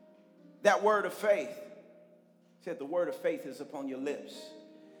that word of faith. He said the word of faith is upon your lips.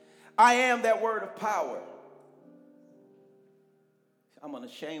 I am that word of power. I'm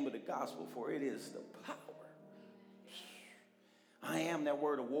unashamed of the gospel, for it is the power. I am that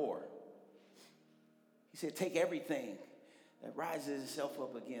word of war. He said take everything that rises itself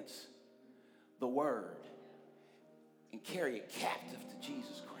up against the word and carry it captive to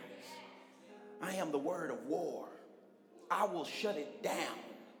Jesus Christ. I am the word of war. I will shut it down.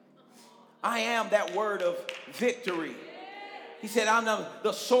 I am that word of victory. He said, I'm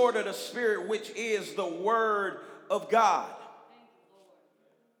the sword of the Spirit, which is the word of God.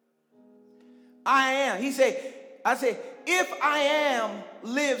 I am. He said, I say, if I am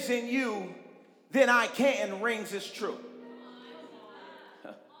lives in you, then I can rings is true.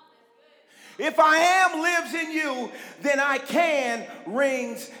 If I am lives in you, then I can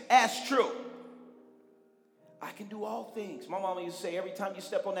rings as true. I can do all things. My mama used to say, every time you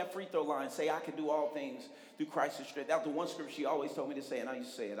step on that free throw line, say, I can do all things through Christ's strength. That was the one scripture she always told me to say, and I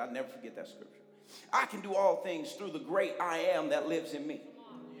used to say it. I'll never forget that scripture. I can do all things through the great I am that lives in me.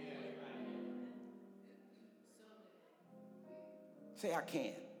 Say, I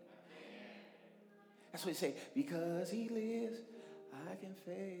can. That's what he say. Because he lives, I can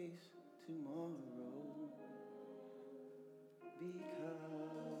face tomorrow.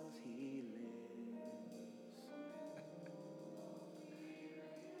 Because he lives.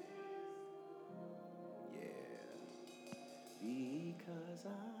 Yeah. Because I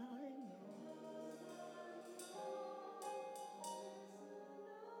know.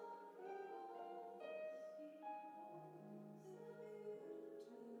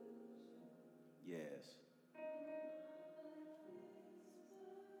 Yes.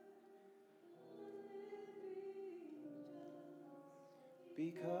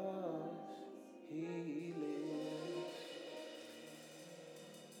 Because he lives.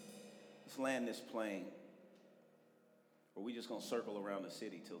 Let's land this plane. Or we just going to circle around the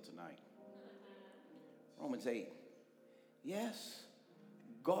city till tonight. Romans 8. Yes,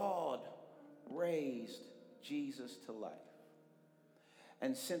 God raised Jesus to life.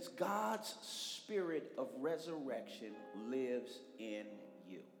 And since God's spirit of resurrection lives in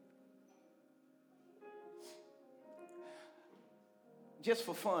you. Just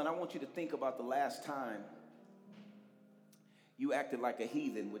for fun, I want you to think about the last time you acted like a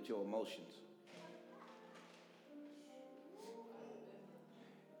heathen with your emotions.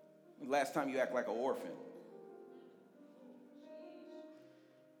 Last time you act like an orphan.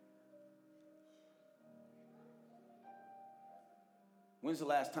 When's the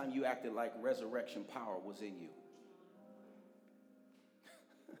last time you acted like resurrection power was in you?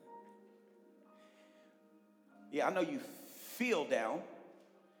 Yeah, I know you feel down,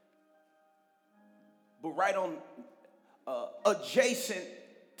 but right on adjacent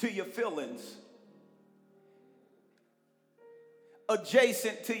to your feelings,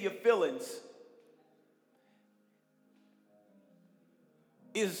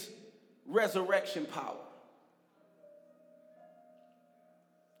 is resurrection power.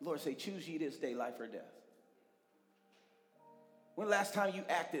 Lord say, choose ye this day, life or death. When last time you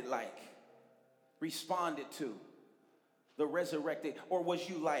acted like, responded to the resurrected, or was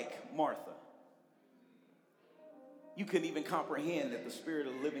you like Martha? You couldn't even comprehend that the Spirit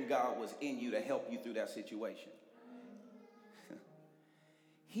of the living God was in you to help you through that situation.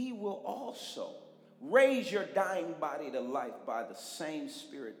 He will also raise your dying body to life by the same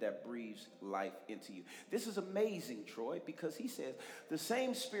Spirit that breathes life into you. This is amazing, Troy, because he says the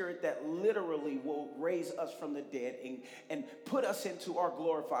same Spirit that literally will raise us from the dead and put us into our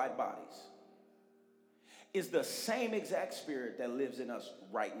glorified bodies is the same exact Spirit that lives in us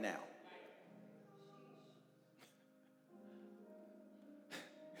right now.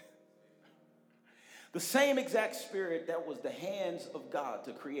 The same exact Spirit that was the hands of God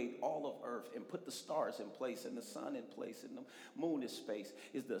to create all of earth and put the stars in place and the sun in place and the moon in space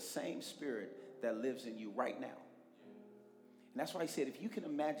is the same Spirit that lives in you right now. And that's why he said, if you can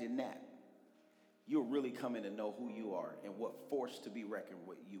imagine that, you'll really come in to know who you are and what force to be reckoned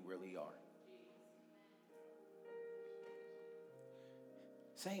with you really are.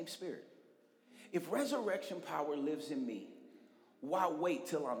 Same Spirit. If resurrection power lives in me, why wait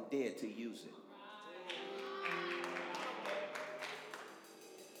till I'm dead to use it?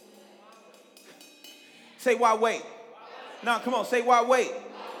 Say, why wait? Now, come on, say, why wait?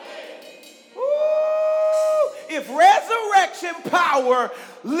 Ooh, if resurrection power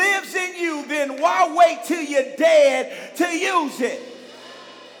lives in you, then why wait till you're dead to use it?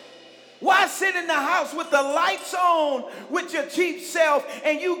 Why sit in the house with the lights on with your cheap self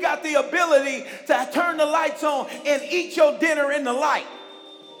and you got the ability to turn the lights on and eat your dinner in the light?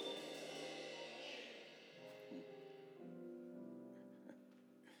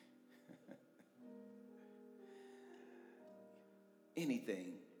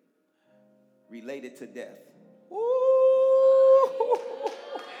 Anything related to death. Ooh.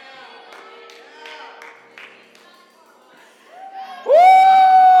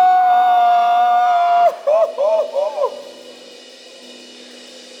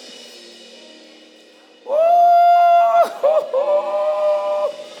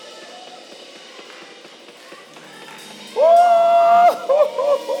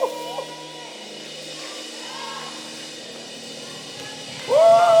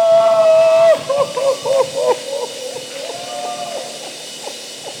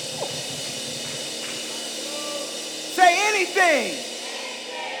 Say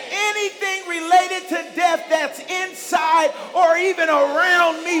anything related to death that's inside or even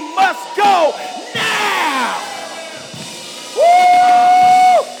around me must go now.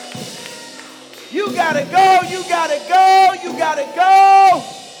 Woo! You gotta go, you gotta go, you gotta go.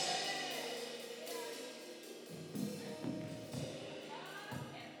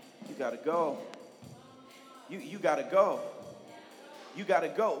 You gotta go. You gotta go. You got to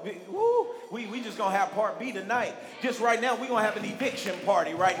go. Woo. We just going to have part B tonight. Just right now, we're going to have an eviction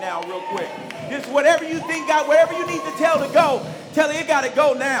party right now real quick. Just whatever you think, God, whatever you need to tell to go, tell it got to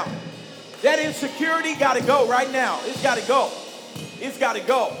go now. That insecurity got to go right now. It's got to go. It's got to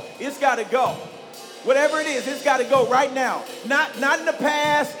go. It's got to go. Whatever it is, it's got to go right now. Not in the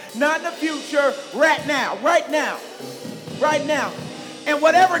past, not in the future, right now, right now, right now. And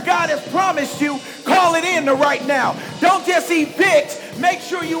whatever God has promised you, call it in to right now. Don't just evict. Make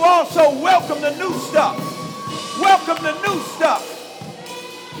sure you also welcome the new stuff. Welcome the new stuff.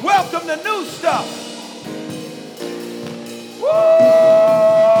 Welcome the new stuff. Woo!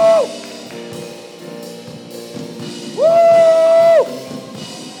 Woo!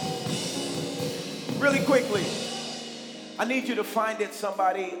 Really quickly, I need you to find it,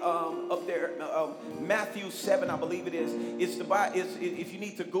 somebody up there. Matthew 7, I believe it is. If you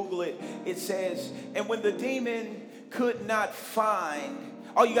need to Google it, it says, and when the demon could not find,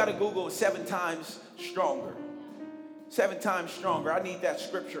 all you got to Google is 7 times stronger. 7 times stronger. I need that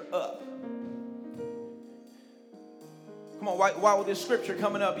scripture up. Come on, while this scripture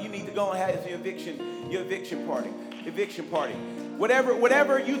coming up, you need to go and have your eviction party. Eviction party.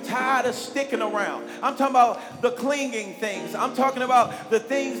 Whatever you tired of sticking around. I'm talking about the clinging things. I'm talking about the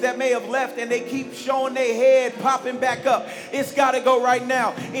things that may have left and they keep showing their head popping back up. It's got to go right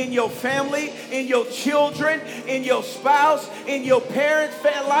now. In your family, in your children, in your spouse, in your parents'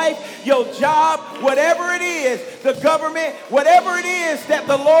 life, your job, whatever it is, the government, whatever it is that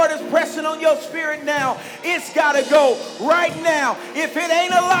the Lord is pressing on your spirit now, it's got to go right now. If it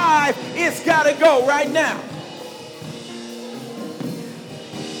ain't alive, it's got to go right now.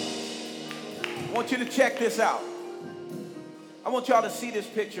 I want you to check this out. I want y'all to see this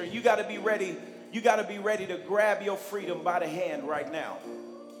picture. You got to be ready. You got to be ready to grab your freedom by the hand right now.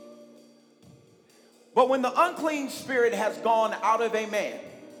 But when the unclean spirit has gone out of a man,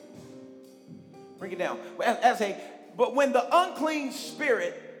 bring it down. But when the unclean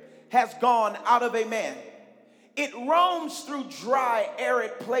spirit has gone out of a man, it roams through dry,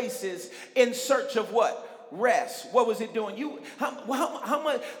 arid places in search of what? Rest. What was it doing?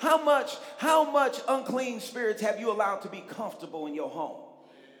 How much unclean spirits have you allowed to be comfortable in your home?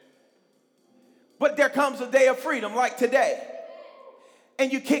 But there comes a day of freedom like today,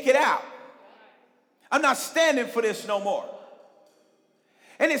 and you kick it out. I'm not standing for this no more.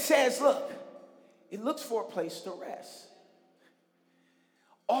 And it says, look, it looks for a place to rest.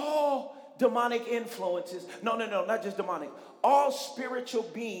 All demonic influences, no, not just demonic. All spiritual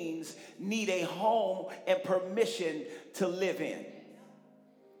beings need a home and permission to live in.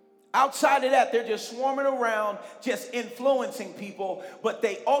 Outside of that, they're just swarming around, just influencing people, but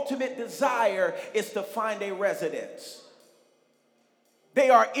their ultimate desire is to find a residence. They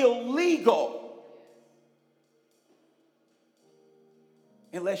are illegal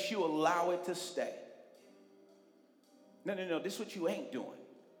unless you allow it to stay. No. This is what you ain't doing.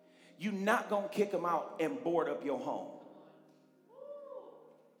 You're not going to kick them out and board up your home.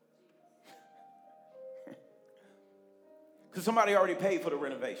 Because somebody already paid for the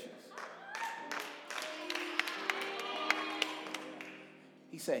renovations.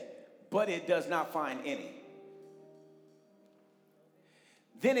 He say, but it does not find any.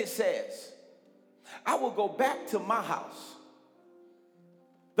 Then it says, I will go back to my house.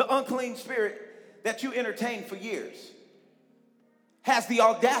 The unclean spirit that you entertained for years has the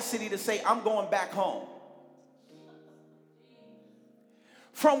audacity to say, I'm going back home.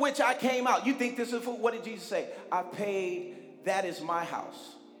 From which I came out. You think this is for, what did Jesus say? I paid, that is my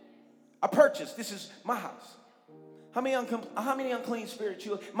house. I purchased, this is my house. How many unclean spirits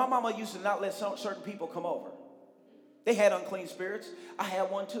my mama used to not let certain people come over. They had unclean spirits. I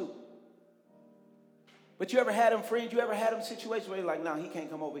had one too. But you ever had them friends? You ever had them situations where you're like, nah, he can't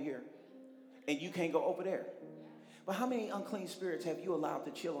come over here. And you can't go over there. But how many unclean spirits have you allowed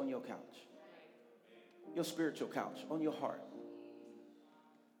to chill on your couch? Your spiritual couch, on your heart.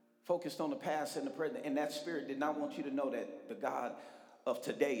 Focused on the past and the present. And that spirit did not want you to know that the God of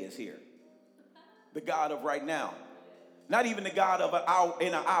today is here. The God of right now. Not even the God of an hour,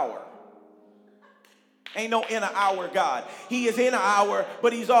 in an hour. Ain't no in an hour God. He is in an hour,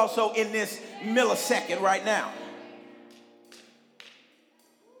 but he's also in this millisecond right now.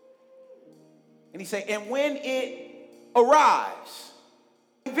 And he say, and when it arrives,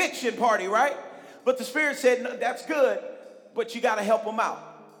 eviction party, right? But the Spirit said, no, that's good, but you got to help them out.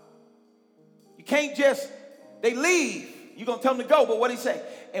 You can't just, they leave. You're going to tell them to go, but what did he say?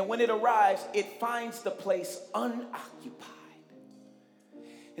 And when it arrives, it finds the place unoccupied.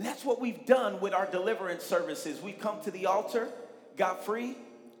 And that's what we've done with our deliverance services. We've come to the altar, got free,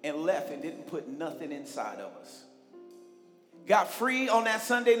 and left and didn't put nothing inside of us. Got free on that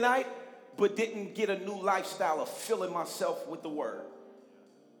Sunday night, but didn't get a new lifestyle of filling myself with the word.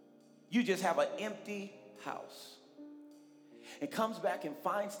 You just have an empty house. And comes back and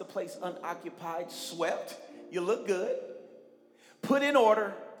finds the place unoccupied, swept. You look good. Put in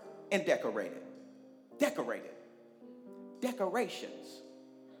order and decorated. Decorated. Decorations.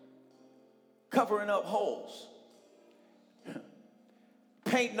 Covering up holes.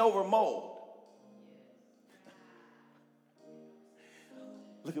 Painting over mold.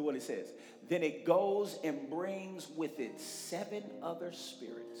 Look at what it says. Then it goes and brings with it 7 other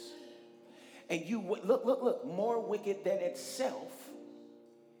spirits. And you, look, more wicked than itself.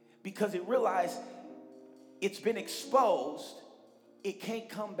 Because it realized it's been exposed. It can't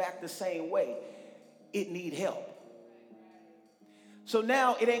come back the same way. It need help. So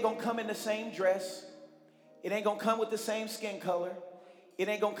now it ain't going to come in the same dress. It ain't going to come with the same skin color. It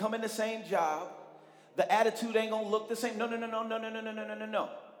ain't going to come in the same job. The attitude ain't going to look the same. No.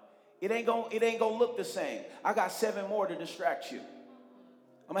 It ain't going to look the same. I got 7 more to distract you.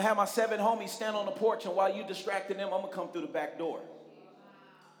 I'm going to have my 7 homies stand on the porch, and while you distracting them, I'm going to come through the back door.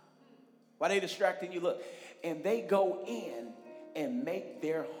 While they distracting you, look. And they go in and make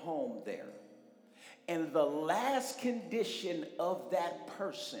their home there. And the last condition of that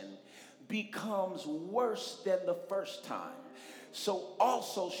person becomes worse than the first time. So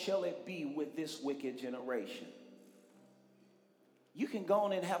also shall it be with this wicked generation. You can go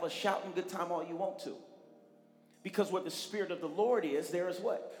on and have a shouting good time all you want to. Because where the Spirit of the Lord is, there is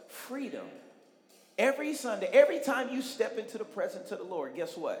what? Freedom. Every Sunday, every time you step into the presence of the Lord,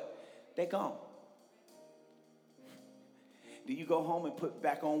 guess what? They're gone. Do you go home and put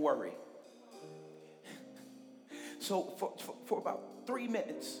back on worry? So for about 3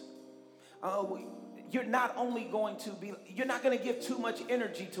 minutes, you're not only going to be, you're not going to give too much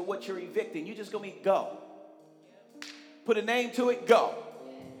energy to what you're evicting. You're just going to be go. Put a name to it, go.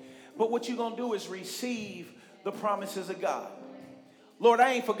 But what you're going to do is receive the promises of God. Lord,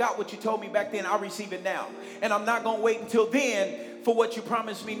 I ain't forgot what you told me back then. I'll receive it now. And I'm not going to wait until then for what you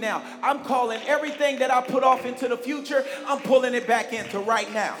promised me now. I'm calling everything that I put off into the future, I'm pulling it back into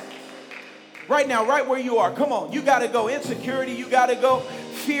right now. Right now, right where you are. Come on, you got to go. Insecurity, you got to go.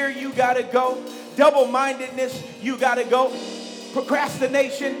 Fear, you got to go. Double-mindedness, you got to go.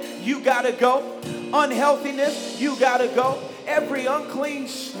 Procrastination, you got to go. Unhealthiness, you got to go. Every unclean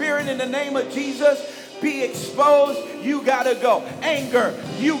spirit in the name of Jesus, be exposed, you got to go. Anger,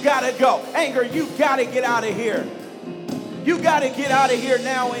 you got to go. Anger, you got to get out of here. You got to get out of here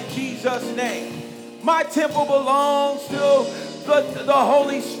now in Jesus' name. My temple belongs to the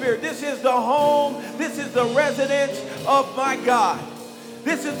Holy Spirit. This is the home. This is the residence of my God.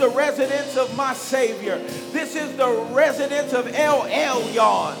 This is the residence of my Savior. This is the residence of El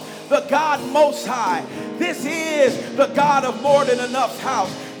Elyon, the God Most High. This is the God of More Than Enough's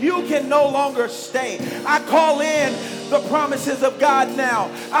house. You can no longer stay. I call in the promises of God now.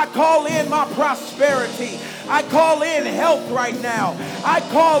 I call in my prosperity. I call in health right now. I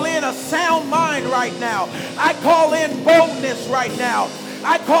call in a sound mind right now. I call in boldness right now.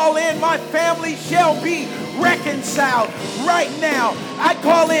 I call in my family shall be reconciled right now. I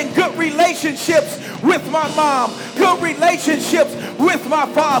call in good relationships with my mom, good relationships with my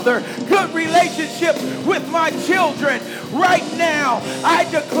father, good relationships with my children right now. I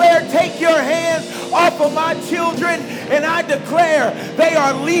declare, take your hands off of my children, and I declare they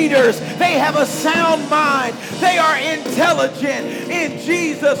are leaders. They have a sound mind. They are intelligent in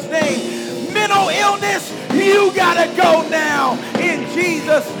Jesus' name. Mental illness, you gotta go now in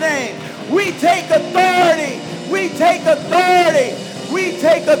Jesus' name. We take authority. We take authority. We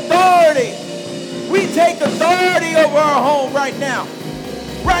take authority. We take authority over our home right now.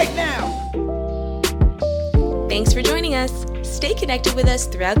 Right now. Thanks for joining us. Stay connected with us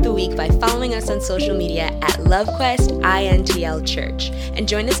throughout the week by following us on social media at LoveQuest INTL Church. And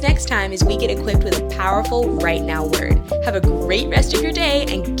join us next time as we get equipped with a powerful right now word. Have a great rest of your day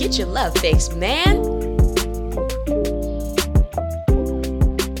and get your love fixed, man.